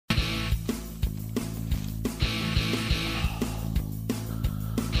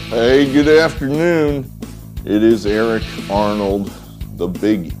Hey, good afternoon. It is Eric Arnold, the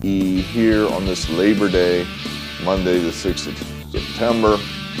Big E, here on this Labor Day, Monday the 6th of September.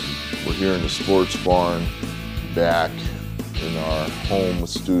 We're here in the Sports Barn, back in our home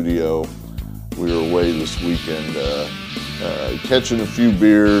studio. We were away this weekend catching a few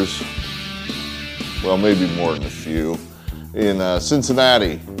beers, well, maybe more than a few, in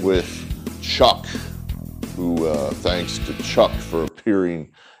Cincinnati with Chuck, who thanks to Chuck for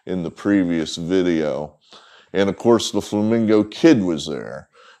appearing in the previous video. And of course, the Flamingo Kid was there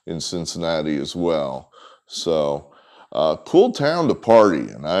in Cincinnati as well. So, cool town to party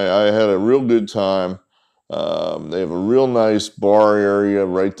in. I had a real good time. They have a real nice bar area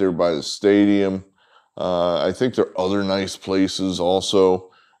right there by the stadium. I think there are other nice places also,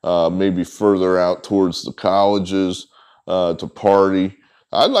 maybe further out towards the colleges to party.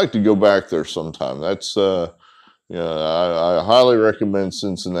 I'd like to go back there sometime. That's I highly recommend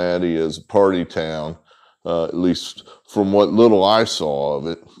Cincinnati as a party town, at least from what little I saw of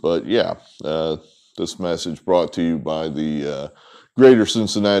it. But yeah, this message brought to you by the Greater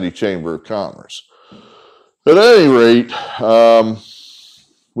Cincinnati Chamber of Commerce. At any rate,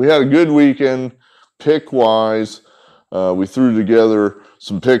 we had a good weekend pick-wise. We threw together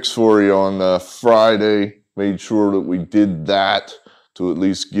some picks for you on Friday, made sure that we did that to at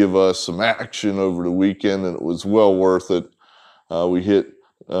least give us some action over the weekend, and it was well worth it. We hit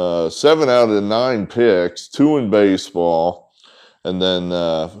 7 out of the 9 picks, 2 in baseball, and then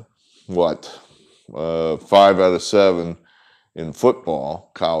 5 out of 7 in football,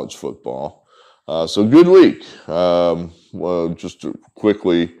 college football. So good week. Well, just to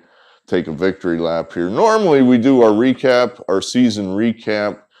quickly take a victory lap here. Normally we do our season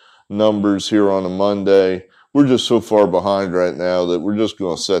recap numbers here on a Monday. We're just so far behind right now that we're just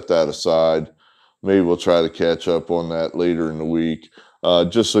going to set that aside. Maybe we'll try to catch up on that later in the week.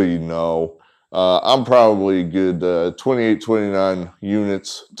 Just so you know, I'm probably a good 28, 29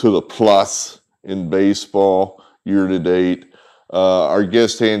 units to the plus in baseball year to date. Our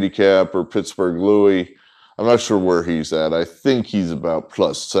guest handicapper, Pittsburgh Louie, I'm not sure where he's at. I think he's about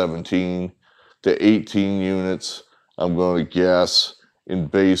plus 17 to 18 units, I'm going to guess, in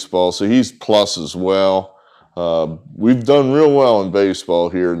baseball. So he's plus as well. We've done real well in baseball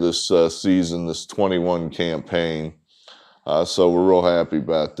here this season, this 21 campaign. So we're real happy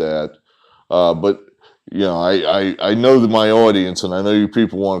about that. But, you know, I know that my audience, and I know you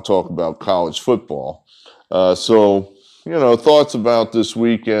people want to talk about college football. So, you know, thoughts about this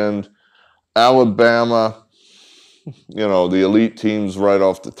weekend. Alabama, you know, the elite teams right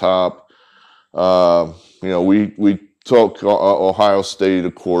off the top. You know, we talk Ohio State,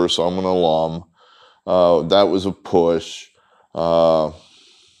 of course. I'm an alum. That was a push. I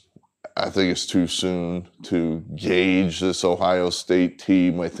think it's too soon to gauge this Ohio State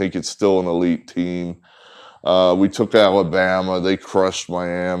team. I think it's still an elite team. We took Alabama. They crushed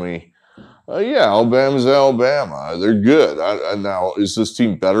Miami. Yeah, Alabama's Alabama. They're good. Now, is this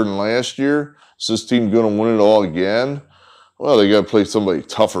team better than last year? Is this team going to win it all again? Well, they got to play somebody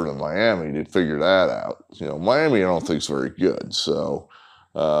tougher than Miami to figure that out. You know, Miami I don't think is very good, so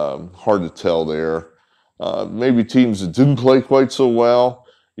hard to tell there. Maybe teams that didn't play quite so well.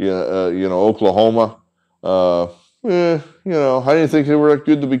 You know, Oklahoma. You know, I didn't think they were that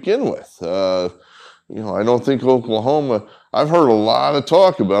good to begin with. You know, I don't think Oklahoma. I've heard a lot of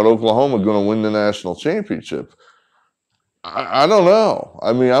talk about Oklahoma going to win the national championship. I don't know.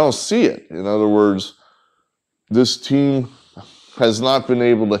 I mean, I don't see it. In other words, this team has not been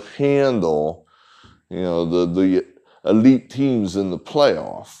able to handle, you know, the elite teams in the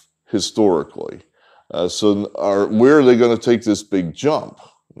playoff historically. So where are they going to take this big jump?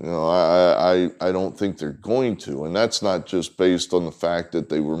 You know, I don't think they're going to. And that's not just based on the fact that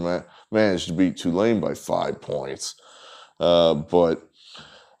they were managed to beat Tulane by 5 points. But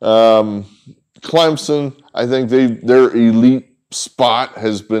Clemson, I think their elite spot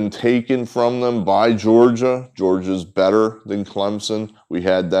has been taken from them by Georgia. Georgia's better than Clemson. We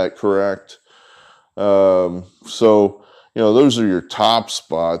had that correct. So, you know, those are your top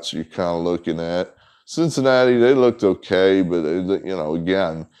spots you're kind of looking at. Cincinnati, they looked okay, but, you know,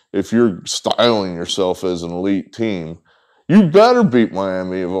 again, if you're styling yourself as an elite team, you better beat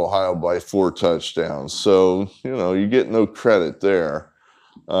Miami of Ohio by 4 touchdowns. So, you know, you get no credit there.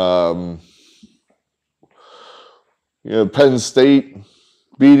 You know, Penn State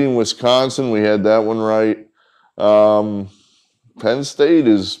beating Wisconsin, we had that one right. Penn State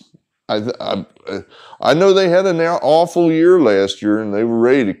is, I know they had an awful year last year, and they were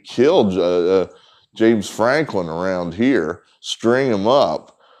ready to kill James Franklin around here, string him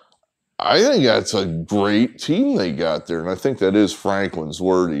up. I think that's a great team they got there, and I think that is Franklin's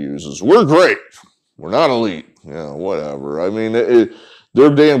word he uses. We're great. We're not elite. Whatever. I mean,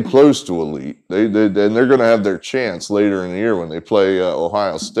 they're damn close to elite. And they're going to have their chance later in the year when they play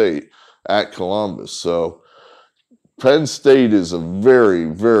Ohio State at Columbus. So Penn State is a very,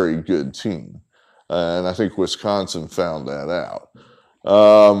 very good team, and I think Wisconsin found that out.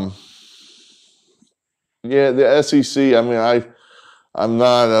 The SEC. I mean, I'm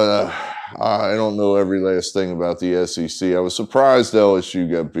not. I don't know every last thing about the SEC. I was surprised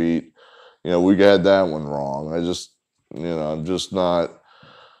LSU got beat. We had that one wrong. I'm just not.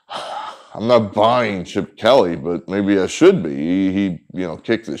 I'm not buying Chip Kelly, but maybe I should be. He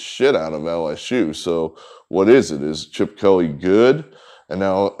kicked the shit out of LSU. So what is it? Is Chip Kelly good,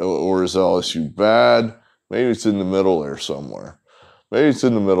 or is LSU bad? Maybe it's in the middle there somewhere.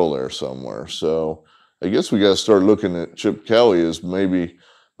 So I guess we got to start looking at Chip Kelly as maybe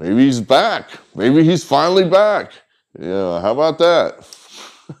he's back. Maybe he's finally back. How about that?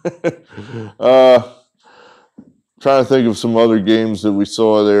 Trying to think of some other games that we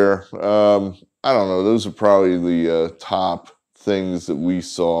saw there. I don't know. Those are probably the top things that we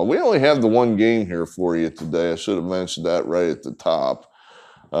saw. We only have the one game here for you today. I should have mentioned that right at the top.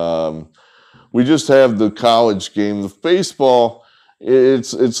 We just have the college game. The baseball,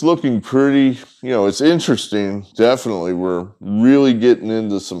 it's looking pretty, it's interesting. Definitely. We're really getting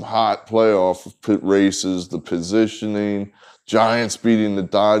into some hot playoff races, the positioning. Giants beating the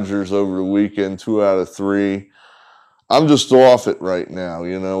Dodgers over the weekend, 2 out of 3. I'm just off it right now.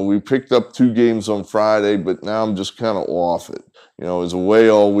 We picked up 2 games on Friday, but now I'm just kind of off it. I was away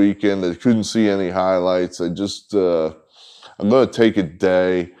all weekend. I couldn't see any highlights. I'm going to take a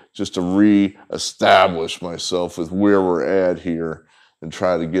day just to reestablish myself with where we're at here and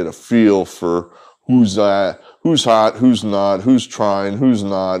try to get a feel for who's hot, who's not, who's trying, who's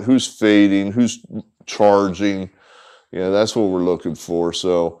not, who's fading, who's charging. That's what we're looking for.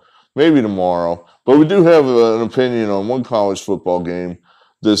 So maybe tomorrow. But we do have an opinion on one college football game.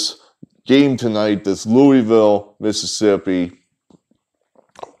 This game tonight, this Louisville, Mississippi,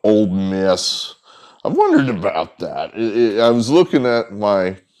 Ole Miss. I've wondered about that. I was looking at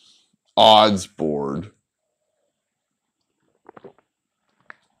my odds board,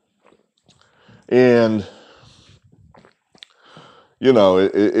 and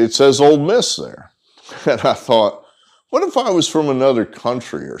it says Ole Miss there. And I thought, what if I was from another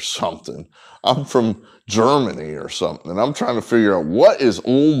country or something? I'm from Germany or something, and I'm trying to figure out what is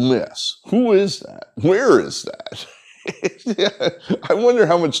Ole Miss? Who is that? Where is that? I wonder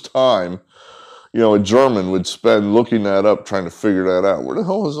how much time, a German would spend looking that up, trying to figure that out. Where the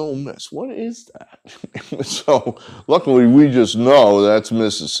hell is Ole Miss? What is that? So luckily we just know that's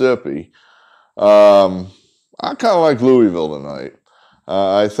Mississippi. I kind of like Louisville tonight.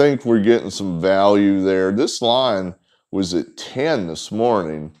 I think we're getting some value there. This line was at 10 this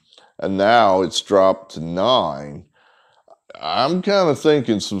morning, and now it's dropped to 9. I'm kind of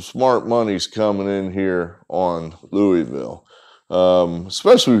thinking some smart money's coming in here on Louisville,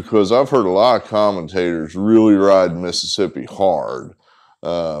 especially because I've heard a lot of commentators really ride Mississippi hard,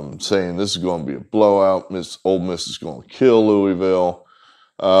 saying this is going to be a blowout. Ole Miss is going to kill Louisville.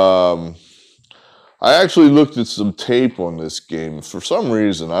 I actually looked at some tape on this game. For some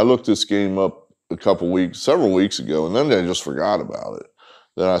reason, I looked this game up several weeks ago, and then I just forgot about it.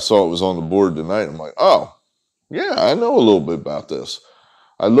 Then I saw it was on the board tonight. I'm like, oh, yeah, I know a little bit about this.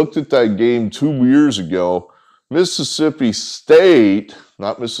 I looked at that game 2 years ago. Mississippi State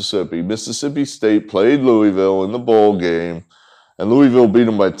played Louisville in the bowl game, and Louisville beat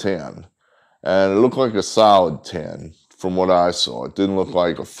them by 10. And it looked like a solid 10 from what I saw. It didn't look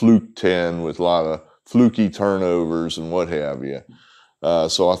like a fluke 10 with a lot of fluky turnovers and what have you.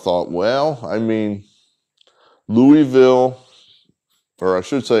 So I thought, Louisville, or I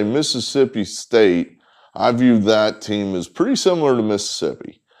should say Mississippi State, I view that team as pretty similar to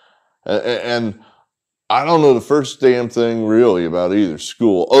Mississippi. And I don't know the first damn thing really about either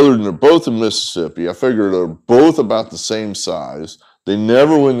school, other than they're both in Mississippi. I figure they're both about the same size. They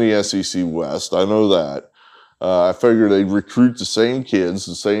never win the SEC West. I know that. I figure they recruit the same kids,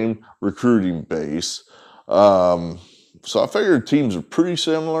 the same recruiting base. So I figure teams are pretty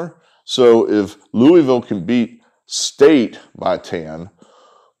similar. So if Louisville can beat State by 10,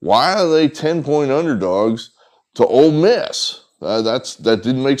 why are they 10-point underdogs to Ole Miss? That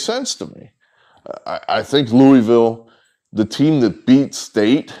didn't make sense to me. I think Louisville, the team that beat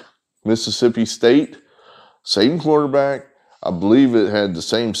State, Mississippi State, same quarterback. I believe it had the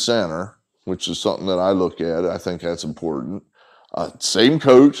same center, which is something that I look at. I think that's important. Same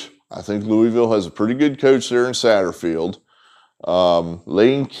coach. I think Louisville has a pretty good coach there in Satterfield.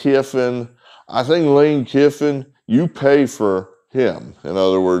 Lane Kiffin, I think Lane Kiffin, you pay for him. In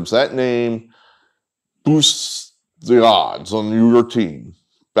other words, that name boosts the odds on your team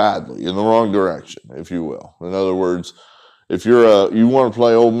badly, in the wrong direction, if you will. In other words, if you want to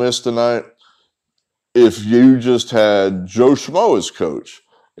play Ole Miss tonight, if you just had Joe Schmo as coach,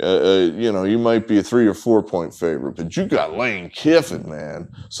 you might be a 3 or 4 point favorite, but you got Lane Kiffin, man.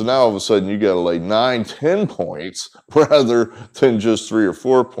 So now all of a sudden you got to lay 9, 10 points rather than just 3 or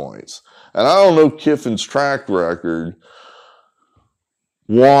 4 points. And I don't know Kiffin's track record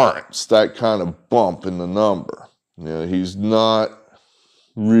warrants that kind of bump in the number. He's not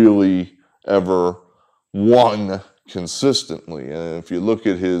really ever won consistently. And if you look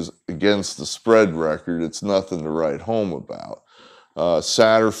at his against the spread record, it's nothing to write home about.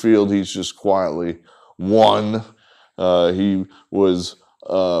 Satterfield, he's just quietly won. He was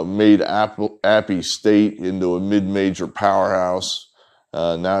made Appy State into a mid-major powerhouse.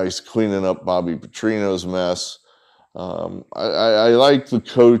 Now he's cleaning up Bobby Petrino's mess. I like the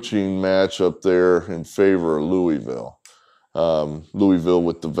coaching matchup there in favor of Louisville. Louisville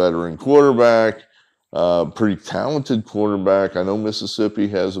with the veteran quarterback, pretty talented quarterback. I know Mississippi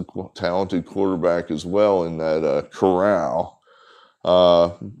has a talented quarterback as well in that Corral.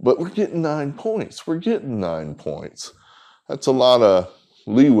 But we're getting 9 points. We're getting 9 points. That's a lot of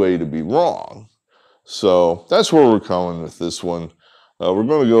leeway to be wrong. So that's where we're going with this one. We're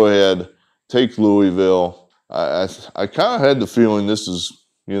going to go ahead, take Louisville. I kind of had the feeling this is,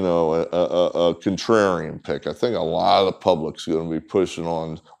 a contrarian pick. I think a lot of the public's going to be pushing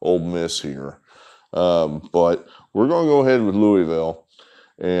on Ole Miss here. But we're going to go ahead with Louisville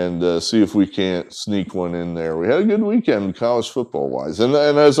and see if we can't sneak one in there. We had a good weekend college football-wise. And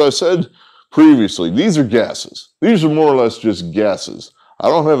as I said previously, these are guesses. These are more or less just guesses. I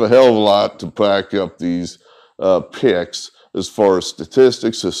don't have a hell of a lot to back up these picks as far as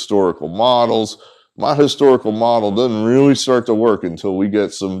statistics, historical models. My historical model doesn't really start to work until we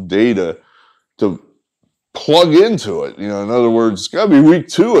get some data to plug into it. In other words, it's got to be week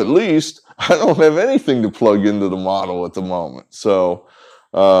 2 at least. I don't have anything to plug into the model at the moment. So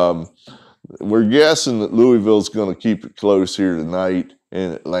we're guessing that Louisville's going to keep it close here tonight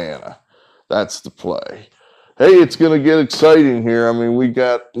in Atlanta. That's the play. Hey, it's going to get exciting here. I mean, we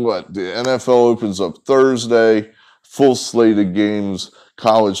got the NFL opens up Thursday, full slate of games,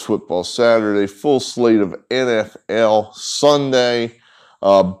 college football Saturday, full slate of NFL Sunday.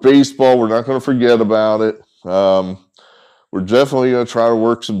 Baseball, we're not going to forget about it. We're definitely going to try to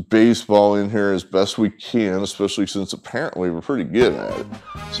work some baseball in here as best we can, especially since apparently we're pretty good at it.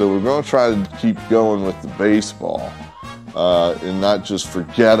 So we're going to try to keep going with the baseball and not just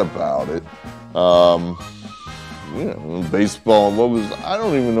forget about it. Baseball, I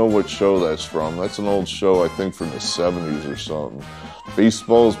don't even know what show that's from. That's an old show, I think, from the 70s or something.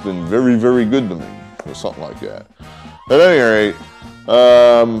 Baseball's been very, very good to me, or something like that. At any rate,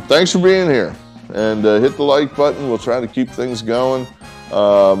 thanks for being here. And hit the like button. We'll try to keep things going.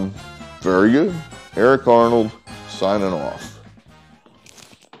 Very good. Eric Arnold, signing off.